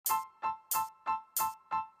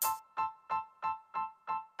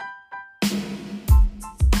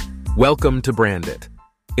Welcome to Brand It.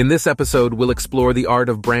 In this episode, we'll explore the art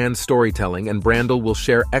of brand storytelling, and Brandel will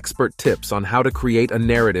share expert tips on how to create a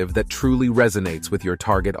narrative that truly resonates with your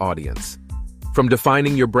target audience. From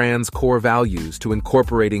defining your brand's core values to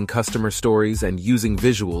incorporating customer stories and using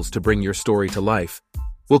visuals to bring your story to life,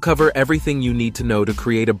 we'll cover everything you need to know to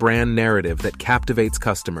create a brand narrative that captivates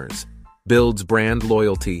customers, builds brand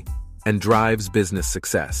loyalty, and drives business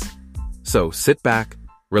success. So sit back,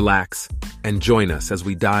 relax, and join us as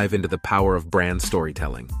we dive into the power of brand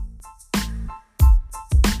storytelling.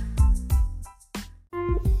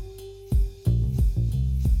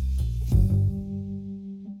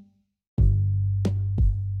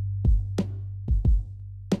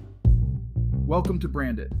 Welcome to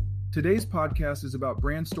Brand It. Today's podcast is about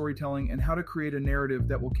brand storytelling and how to create a narrative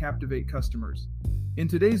that will captivate customers. In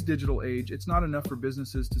today's digital age, it's not enough for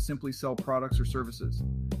businesses to simply sell products or services.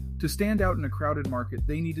 To stand out in a crowded market,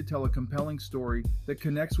 they need to tell a compelling story that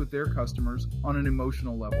connects with their customers on an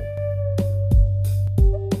emotional level.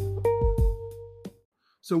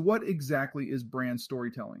 So what exactly is brand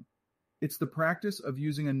storytelling? It's the practice of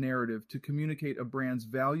using a narrative to communicate a brand's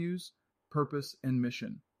values, purpose, and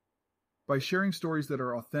mission. By sharing stories that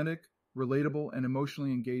are authentic, relatable, and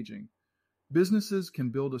emotionally engaging, businesses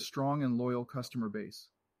can build a strong and loyal customer base.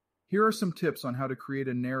 Here are some tips on how to create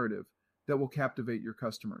a narrative that will captivate your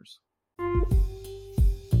customers.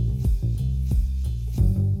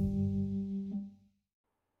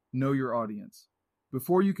 Know your audience.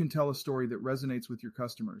 Before you can tell a story that resonates with your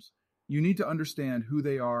customers, you need to understand who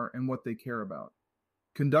they are and what they care about.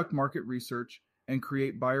 Conduct market research and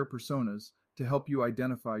create buyer personas to help you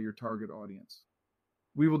identify your target audience.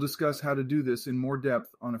 We will discuss how to do this in more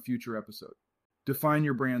depth on a future episode. Define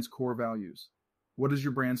your brand's core values. What does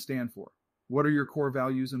your brand stand for? What are your core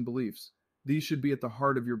values and beliefs? These should be at the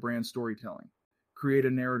heart of your brand storytelling. Create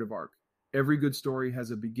a narrative arc. Every good story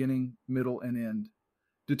has a beginning, middle, and end.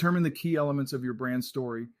 Determine the key elements of your brand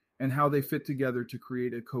story and how they fit together to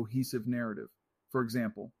create a cohesive narrative. For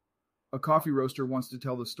example, a coffee roaster wants to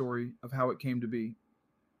tell the story of how it came to be.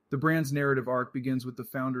 The brand's narrative arc begins with the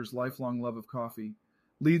founder's lifelong love of coffee,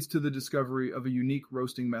 leads to the discovery of a unique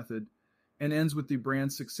roasting method, and ends with the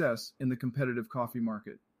brand's success in the competitive coffee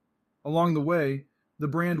market. Along the way, the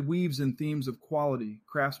brand weaves in themes of quality,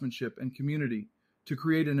 craftsmanship, and community to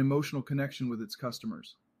create an emotional connection with its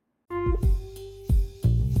customers.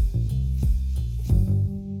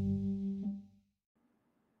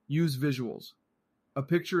 Use visuals. A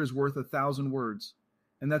picture is worth 1,000 words,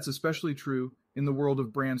 and that's especially true in the world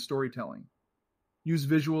of brand storytelling. Use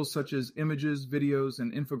visuals such as images, videos,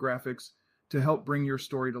 and infographics to help bring your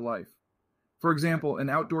story to life. For example, an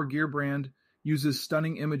outdoor gear brand uses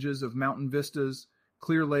stunning images of mountain vistas,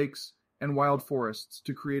 clear lakes, and wild forests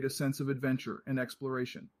to create a sense of adventure and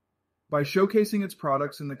exploration. By showcasing its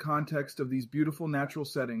products in the context of these beautiful natural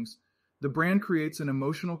settings, the brand creates an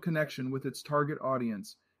emotional connection with its target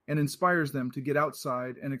audience and inspires them to get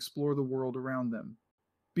outside and explore the world around them.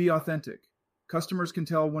 Be authentic. Customers can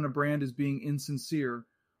tell when a brand is being insincere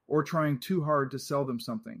or trying too hard to sell them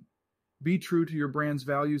something. Be true to your brand's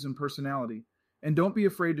values and personality, and don't be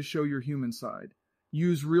afraid to show your human side.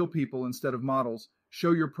 Use real people instead of models.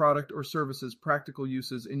 Show your product or services practical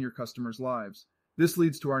uses in your customers' lives. This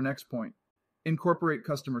leads to our next point. Incorporate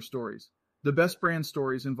customer stories. The best brand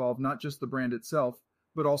stories involve not just the brand itself,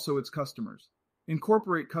 but also its customers.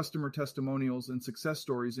 Incorporate customer testimonials and success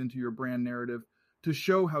stories into your brand narrative to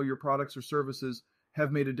show how your products or services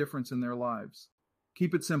have made a difference in their lives.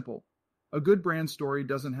 Keep it simple. A good brand story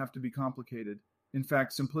doesn't have to be complicated. In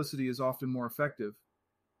fact, simplicity is often more effective.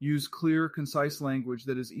 Use clear, concise language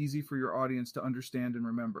that is easy for your audience to understand and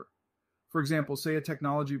remember. For example, say a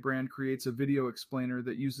technology brand creates a video explainer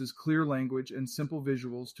that uses clear language and simple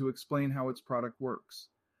visuals to explain how its product works.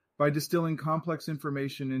 By distilling complex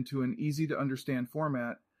information into an easy-to-understand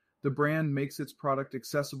format, the brand makes its product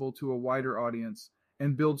accessible to a wider audience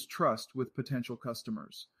and builds trust with potential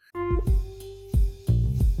customers.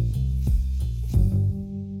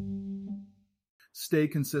 Stay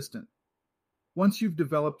consistent. Once you've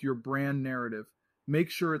developed your brand narrative, make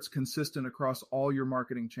sure it's consistent across all your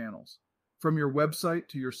marketing channels. From your website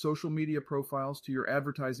to your social media profiles to your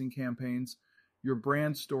advertising campaigns, your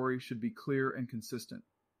brand story should be clear and consistent.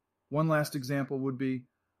 One last example would be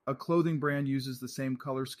a clothing brand uses the same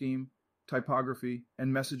color scheme, typography,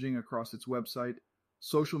 and messaging across its website,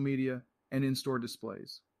 social media, and in-store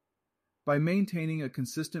displays. By maintaining a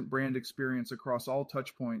consistent brand experience across all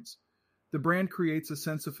touchpoints, the brand creates a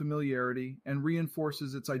sense of familiarity and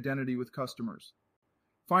reinforces its identity with customers.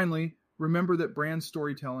 Finally, remember that brand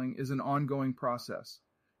storytelling is an ongoing process.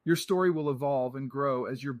 Your story will evolve and grow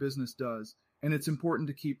as your business does, and it's important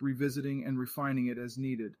to keep revisiting and refining it as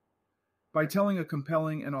needed. By telling a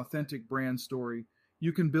compelling and authentic brand story,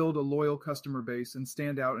 you can build a loyal customer base and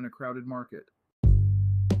stand out in a crowded market.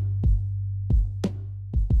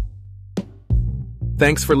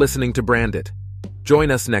 Thanks for listening to Brand It. Join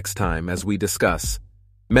us next time as we discuss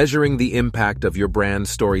measuring the impact of your brand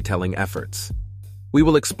storytelling efforts. We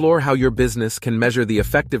will explore how your business can measure the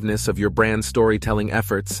effectiveness of your brand storytelling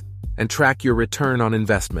efforts and track your return on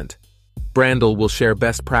investment. Brandel will share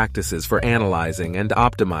best practices for analyzing and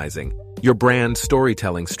optimizing your brand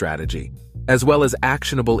storytelling strategy, as well as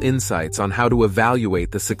actionable insights on how to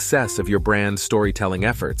evaluate the success of your brand storytelling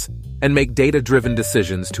efforts and make data-driven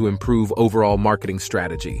decisions to improve overall marketing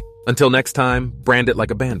strategy. Until next time, brand it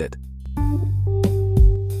like a bandit.